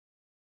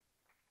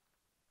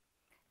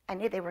I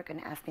knew they were going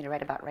to ask me to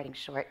write about writing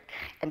short,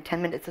 and 10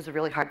 minutes is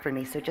really hard for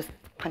me, so just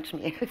punch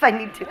me if I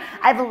need to.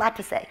 I have a lot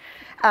to say.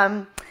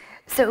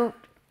 So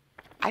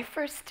I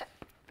first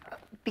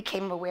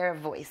became aware of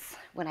voice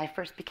when I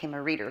first became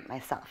a reader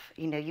myself.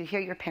 You know, you hear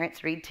your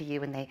parents read to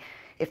you, and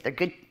if they're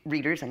good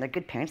readers and they're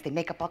good parents, they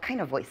make up all kind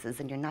of voices,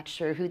 and you're not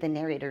sure who the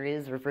narrator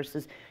is, or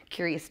versus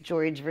Curious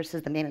George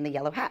versus the man in the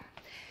yellow hat.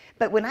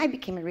 But when I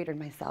became a reader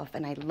myself,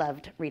 and I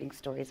loved reading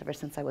stories ever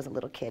since I was a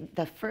little kid,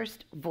 the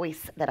first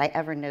voice that I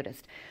ever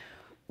noticed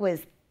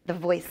was the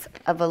voice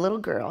of a little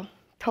girl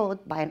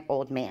told by an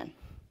old man.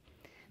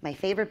 My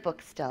favorite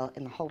book still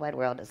in the whole wide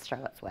world is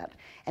Charlotte's Web.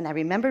 And I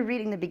remember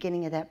reading the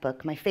beginning of that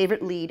book, my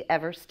favorite lead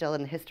ever still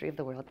in the history of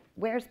the world.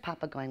 Where's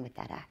Papa going with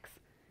that axe?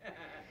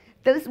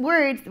 Those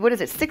words, what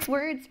is it, 6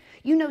 words?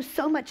 You know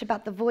so much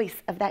about the voice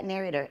of that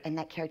narrator and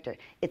that character.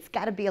 It's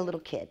got to be a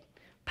little kid.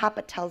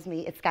 Papa tells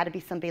me it's got to be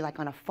somebody like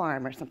on a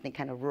farm or something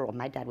kind of rural.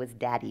 My dad was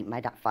daddy.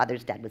 My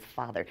father's dad was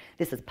father.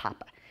 This is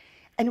Papa.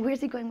 And where's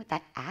he going with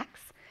that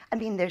axe? I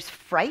mean, there's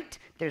fright,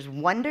 there's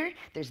wonder,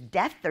 there's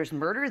death, there's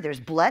murder,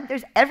 there's blood,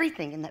 there's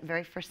everything in that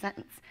very first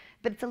sentence.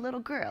 But it's a little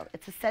girl.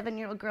 It's a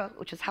 7-year-old girl,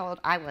 which is how old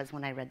I was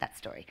when I read that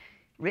story,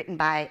 written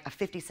by a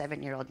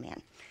 57-year-old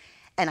man.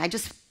 And I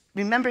just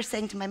remember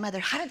saying to my mother,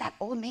 how did that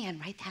old man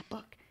write that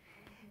book?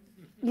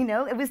 You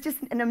know, it was just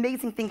an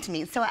amazing thing to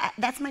me. So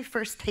that's my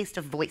first taste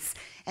of voice.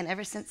 And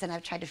ever since then,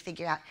 I've tried to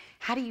figure out,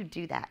 how do you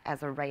do that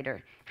as a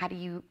writer? How do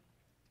you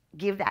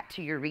give that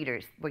to your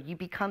readers, where you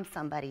become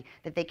somebody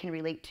that they can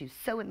relate to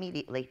so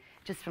immediately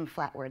just from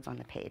flat words on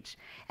the page?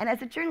 And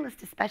as a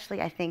journalist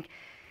especially, I think,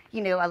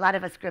 you know, a lot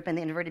of us grew up in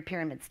the inverted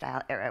pyramid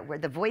style era, where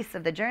the voice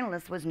of the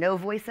journalist was no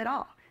voice at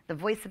all. The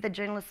voice of the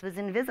journalist was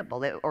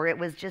invisible, or it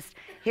was just,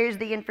 here's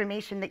the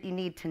information that you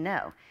need to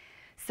know.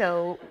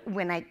 So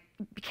when I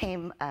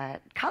became a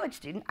college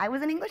student, I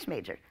was an English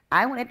major.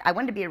 I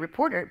wanted to be a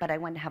reporter, but I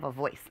wanted to have a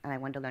voice, and I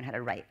wanted to learn how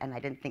to write, and I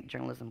didn't think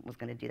journalism was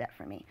going to do that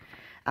for me.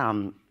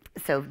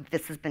 So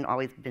this has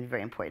always been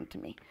very important to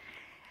me.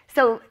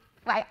 So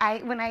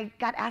when I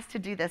got asked to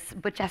do this,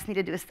 Butch asked me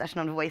to do a session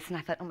on voice, and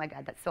I thought, oh my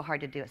God, that's so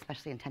hard to do,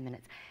 especially in 10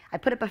 minutes. I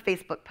put up a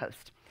Facebook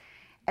post,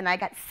 and I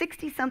got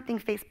 60-something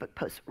Facebook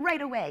posts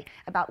right away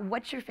about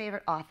what's your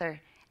favorite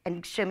author,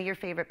 and show me your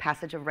favorite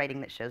passage of writing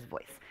that shows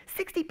voice.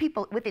 60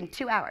 people within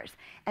 2 hours,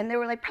 and there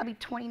were like probably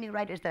 20 new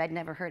writers that I'd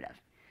never heard of.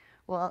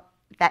 Well,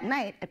 that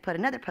night, I put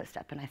another post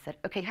up, and I said,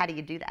 okay, how do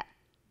you do that?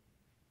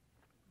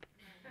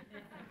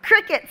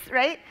 Crickets,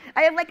 right?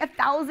 I have like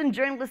 1,000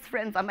 journalist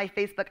friends on my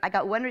Facebook. I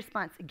got one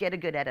response: get a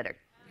good editor.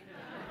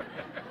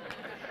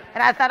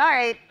 And I thought, all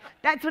right,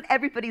 that's what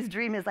everybody's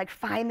dream is, like,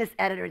 find this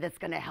editor that's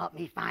going to help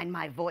me find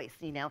my voice,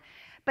 you know?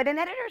 But an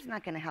editor's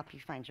not going to help you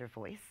find your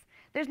voice.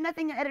 There's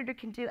nothing an editor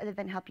can do other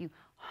than help you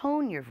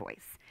hone your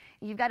voice.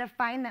 You've got to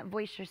find that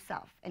voice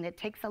yourself, and it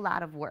takes a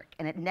lot of work,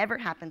 and it never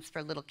happens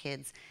for little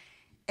kids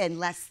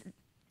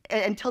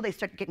until they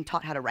start getting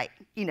taught how to write.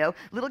 You know,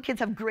 little kids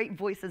have great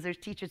voices. There's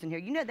teachers in here.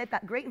 You know, they've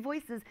got great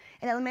voices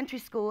in elementary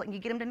school, and you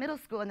get them to middle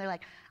school, and they're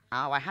like,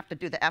 oh, I have to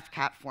do the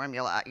FCAT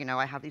formula. You know,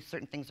 I have these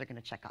certain things they're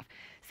going to check off.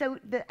 So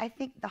I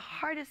think the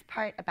hardest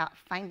part about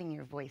finding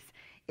your voice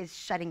is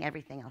shutting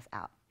everything else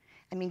out.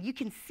 I mean, you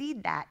can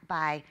seed that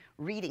by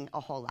reading a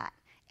whole lot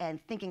and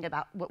thinking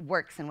about what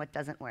works and what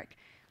doesn't work.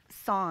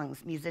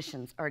 Songs,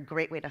 musicians are a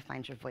great way to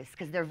find your voice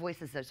because their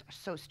voices are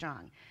so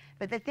strong.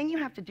 But the thing you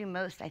have to do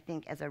most, I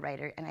think, as a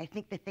writer, and I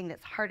think the thing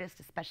that's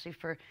hardest, especially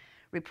for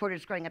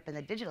reporters growing up in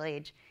the digital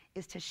age,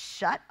 is to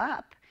shut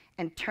up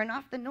and turn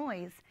off the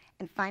noise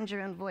and find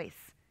your own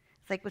voice.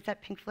 It's like, what's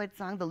that Pink Floyd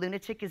song? The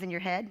lunatic is in your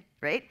head,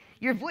 right?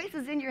 Your voice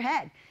is in your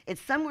head.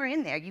 It's somewhere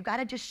in there. You've got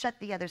to just shut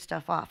the other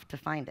stuff off to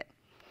find it.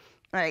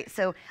 All right,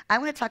 so I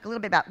want to talk a little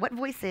bit about what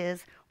voice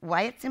is,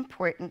 why it's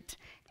important,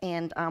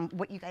 and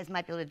what you guys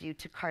might be able to do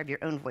to carve your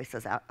own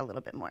voices out a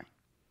little bit more.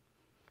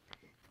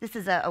 This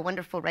is a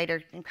wonderful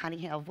writer named Connie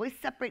Hale. Voice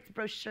separates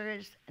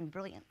brochures and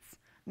brilliance.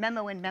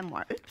 Memo and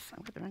memoir. Oops, I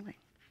went the wrong way.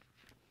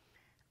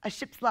 A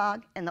ship's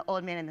log and the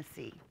old man in the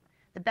sea.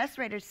 The best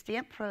writers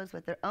stamp prose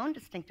with their own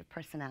distinctive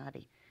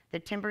personality. Their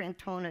timbre and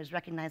tone are as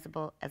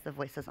recognizable as the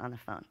voices on the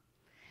phone.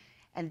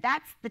 And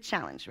that's the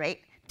challenge, right?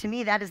 To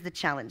me, that is the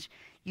challenge.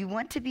 You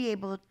want to be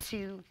able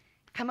to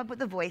come up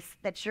with a voice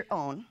that's your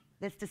own,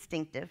 that's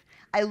distinctive.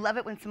 I love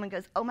it when someone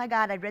goes, oh my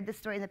God, I read this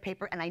story in the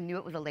paper and I knew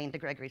it was a Lane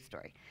DeGregory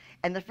story.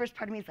 And the first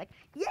part of me is like,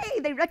 yay,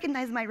 they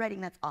recognize my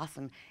writing, that's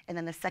awesome. And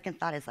then the second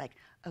thought is like,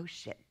 oh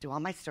shit, do all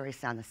my stories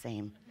sound the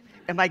same?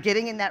 Am I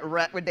getting in that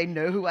rut where they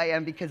know who I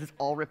am because it's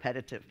all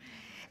repetitive?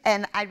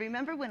 And I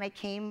remember when I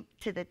came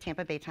to the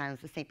Tampa Bay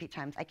Times, the St. Pete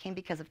Times, I came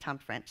because of Tom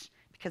French,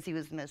 because he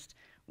was the most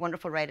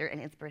wonderful writer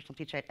and inspirational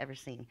teacher I'd ever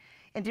seen.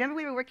 And do you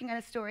remember we were working on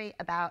a story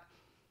about,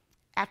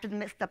 after the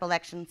mixed-up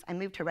elections, I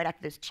moved to right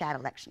after those Chad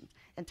elections.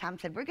 And Tom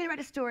said, we're going to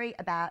write a story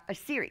about, a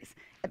series,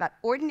 about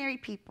ordinary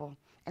people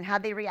and how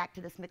they react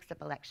to this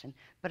mixed-up election.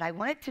 But I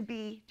want it to be,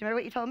 do you remember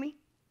what you told me?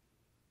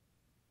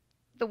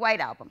 The White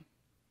Album.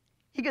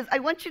 He goes, I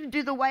want you to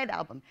do the White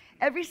Album.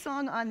 Every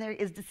song on there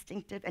is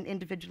distinctive and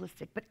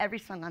individualistic, but every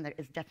song on there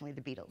is definitely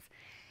the Beatles.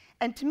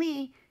 And to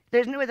me,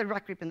 There's no other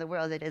rock group in the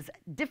world that has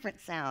different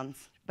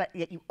sounds, but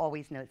yet you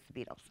always know it's the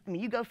Beatles. I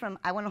mean, you go from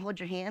I Want to Hold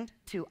Your Hand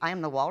to I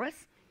Am the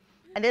Walrus,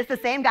 and it's the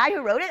same guy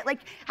who wrote it.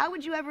 Like, how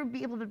would you ever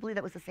be able to believe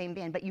that was the same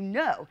band? But you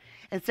know.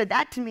 And so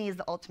that, to me, is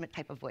the ultimate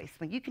type of voice.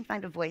 When you can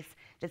find a voice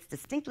that's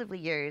distinctively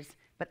yours,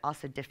 but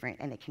also different,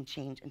 and it can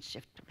change and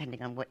shift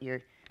depending on what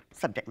your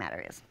subject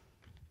matter is.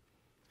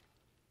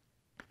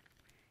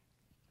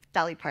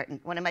 Dolly Parton,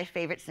 one of my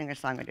favorite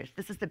singer-songwriters.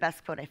 This is the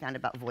best quote I found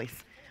about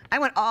voice. I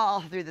went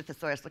all through the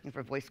thesaurus looking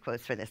for voice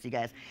quotes for this, you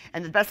guys.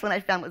 And the best one I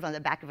found was on the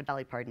back of a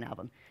Dolly Parton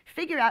album.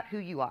 Figure out who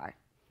you are.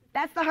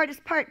 That's the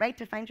hardest part, right?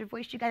 To find your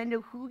voice, you gotta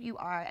know who you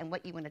are and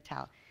what you wanna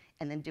tell,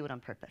 and then do it on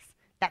purpose.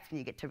 That's when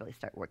you get to really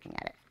start working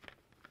at it.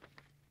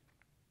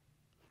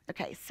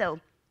 Okay, so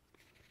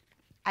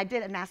I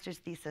did a master's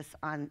thesis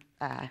on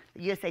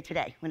USA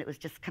Today when it was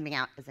just coming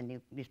out as a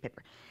new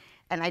newspaper.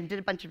 And I did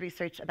a bunch of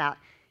research about,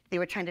 they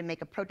were trying to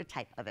make a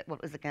prototype of it.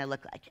 What was it going to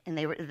look like? And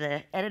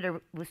the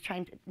editor was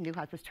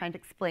Newhouse was trying to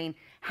explain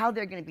how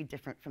they're going to be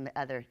different from the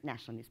other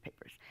national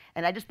newspapers.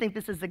 And I just think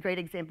this is a great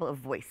example of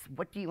voice.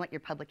 What do you want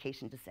your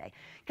publication to say?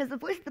 Because the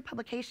voice of the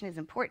publication is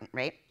important,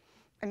 right?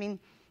 I mean,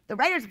 the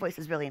writer's voice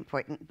is really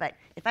important, but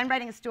if I'm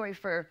writing a story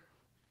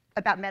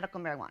about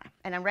medical marijuana,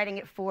 and I'm writing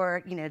it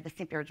for, the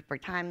St.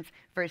 Petersburg Times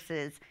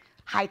versus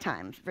High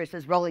Times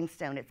versus Rolling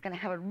Stone, it's going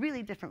to have a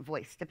really different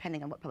voice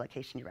depending on what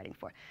publication you're writing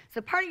for. So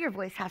part of your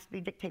voice has to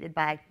be dictated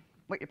by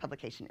what your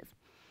publication is.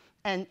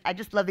 And I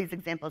just love these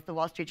examples. The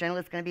Wall Street Journal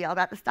is going to be all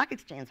about the stock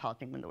exchange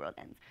halting when the world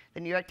ends. The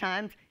New York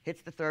Times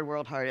hits the third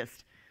world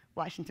hardest.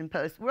 Washington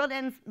Post, world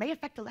ends may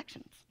affect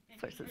elections,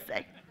 sources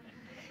say.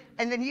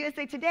 And then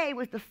USA Today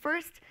was the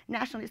first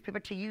national newspaper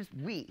to use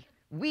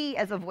we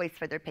as a voice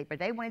for their paper.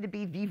 They wanted to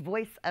be the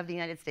voice of the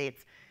United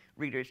States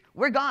readers.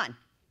 We're gone.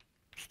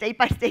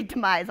 State-by-state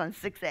demise on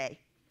 6A,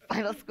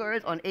 final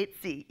scores on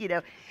 8C,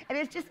 And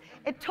it's just,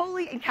 it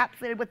totally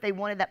encapsulated what they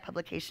wanted that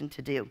publication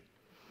to do.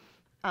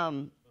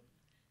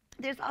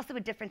 There's also a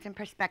difference in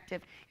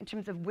perspective in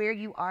terms of where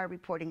you are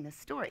reporting this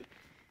story.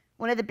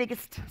 One of the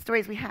biggest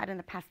stories we had in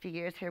the past few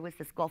years here was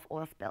this Gulf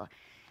oil spill.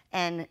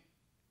 And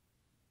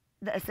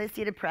the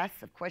Associated Press,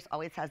 of course,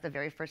 always has the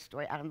very first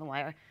story out on the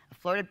wire.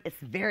 It's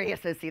very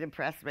Associated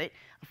Press, right?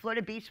 A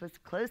Florida beach was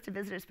closed to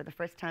visitors for the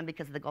first time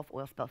because of the Gulf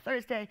oil spill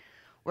Thursday.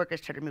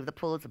 Workers tried to remove the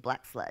pools of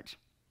black sludge.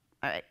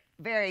 All right,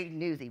 very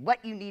newsy.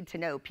 What you need to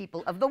know,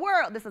 people of the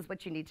world, this is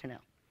what you need to know.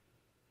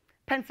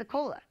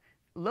 Pensacola,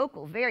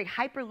 local, very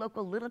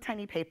hyper-local, little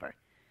tiny paper.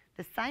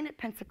 The sign at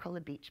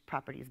Pensacola Beach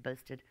property is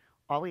boasted,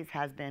 always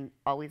has been,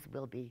 always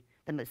will be,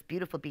 the most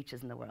beautiful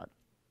beaches in the world.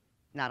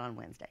 Not on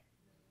Wednesday.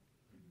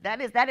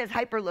 That is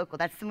hyper-local.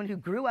 That's someone who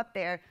grew up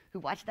there,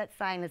 who watched that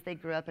sign as they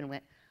grew up and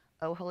went,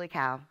 oh, holy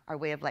cow, our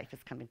way of life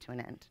is coming to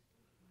an end.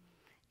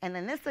 And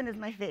then this one is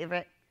my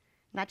favorite.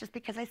 Not just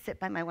because I sit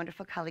by my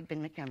wonderful colleague,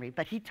 Ben Montgomery,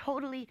 but he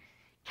totally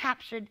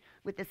captured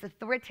with this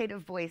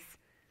authoritative voice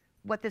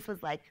what this was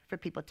like for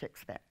people to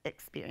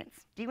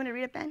experience. Do you want to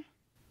read it, Ben?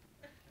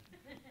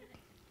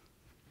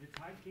 The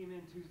tide came in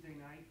Tuesday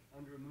night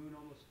under a moon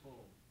almost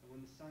full, and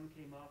when the sun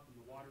came up and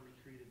the water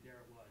retreated, there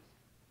it was.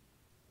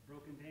 A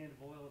broken band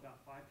of oil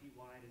about 5 feet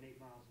wide and 8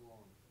 miles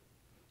long.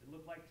 It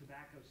looked like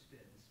tobacco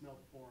spit and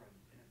smelled foreign,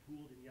 and it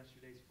pooled in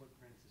yesterday's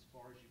footprints as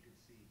far as you could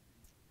see.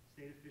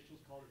 State officials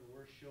called it the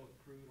worst show of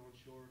crude on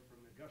shore from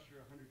the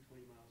Gusher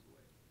 120 miles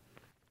away.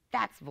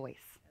 That's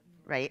voice,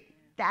 right?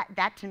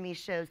 That to me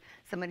shows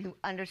someone who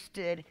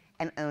understood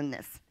and owned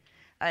this.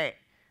 All right,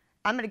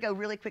 I'm going to go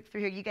really quick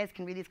through here. You guys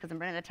can read these because I'm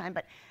running out of time.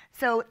 But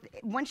so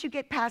once you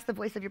get past the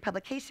voice of your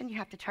publication, you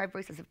have to try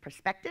voices of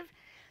perspective.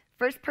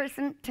 First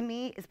person, to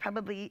me, is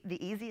probably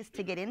the easiest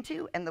to get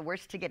into and the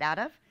worst to get out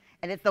of.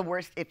 And it's the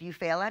worst if you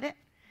fail at it.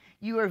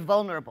 You are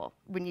vulnerable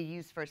when you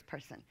use first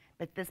person.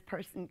 But this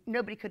person,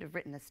 nobody could have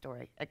written this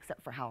story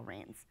except for Hal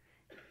Raines.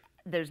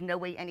 There's no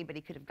way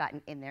anybody could have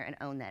gotten in there and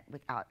owned that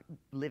without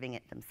living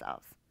it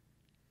themselves.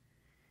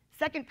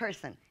 Second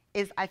person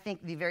is, I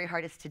think, the very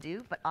hardest to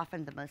do, but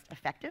often the most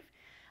effective.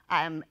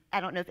 I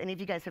don't know if any of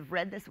you guys have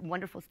read this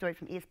wonderful story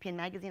from ESPN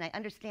magazine. I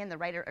understand the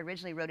writer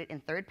originally wrote it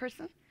in third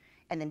person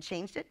and then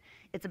changed it.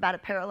 It's about a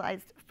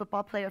paralyzed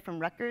football player from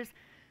Rutgers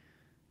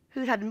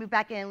who's had to move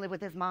back in and live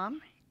with his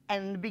mom.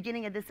 And the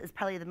beginning of this is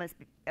probably the most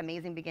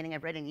amazing beginning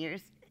I've read in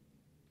years.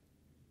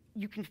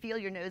 You can feel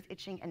your nose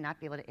itching and not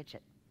be able to itch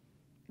it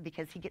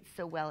because he gets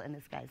so well in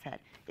this guy's head.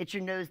 It's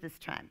your nose this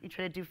time. You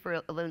try to do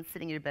for alone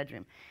sitting in your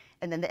bedroom.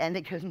 And then the end,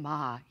 it goes,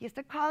 Ma. He has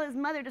to call his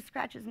mother to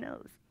scratch his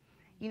nose.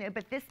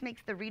 But this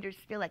makes the readers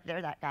feel like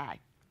they're that guy.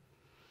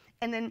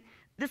 And then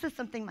this is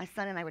something my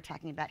son and I were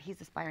talking about. He's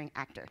an aspiring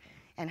actor.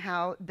 And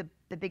how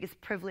the biggest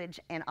privilege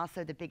and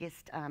also the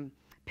biggest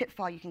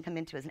pitfall you can come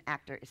into as an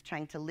actor is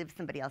trying to live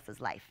somebody else's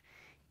life.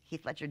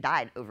 Heath Ledger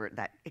died over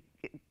that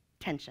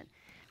tension.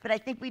 But I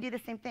think we do the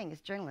same thing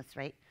as journalists,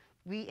 right?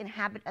 We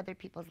inhabit other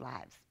people's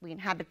lives. We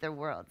inhabit their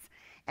worlds.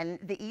 And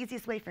the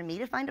easiest way for me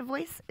to find a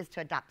voice is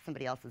to adopt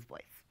somebody else's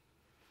voice.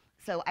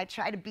 So I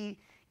try to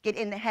get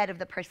in the head of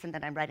the person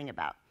that I'm writing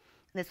about.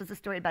 And this was a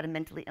story about a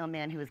mentally ill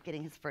man who was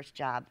getting his first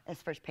job,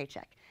 his first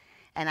paycheck.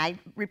 And I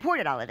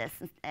reported all of this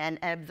and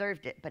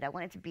observed it, but I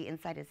wanted to be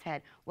inside his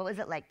head. What was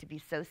it like to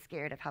be so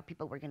scared of how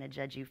people were going to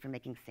judge you for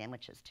making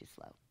sandwiches too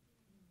slow?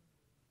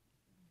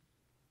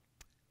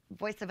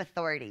 Voice of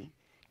authority.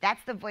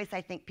 That's the voice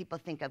I think people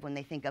think of when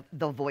they think of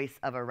the voice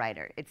of a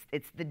writer.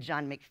 It's the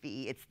John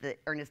McPhee, it's the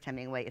Ernest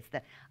Hemingway, it's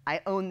the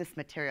I own this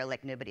material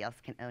like nobody else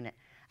can own it.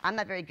 I'm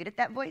not very good at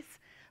that voice,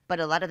 but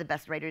a lot of the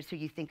best writers who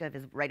you think of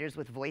as writers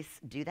with voice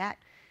do that.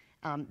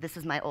 This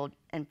is my old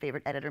and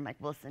favorite editor, Mike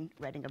Wilson,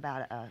 writing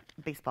about a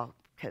baseball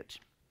coach.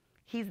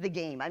 He's the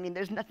game. I mean,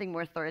 there's nothing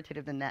more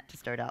authoritative than that to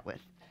start out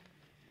with.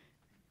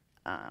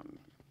 I'm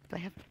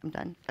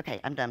done? Okay,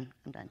 I'm done.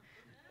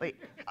 Wait,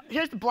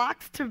 here's the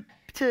blocks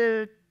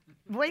to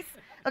voice.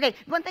 Okay,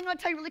 one thing I'll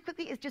tell you really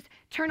quickly is just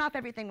turn off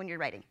everything when you're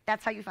writing.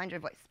 That's how you find your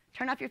voice.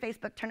 Turn off your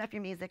Facebook, turn off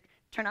your music,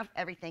 turn off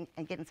everything,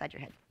 and get inside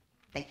your head.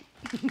 Thank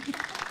you.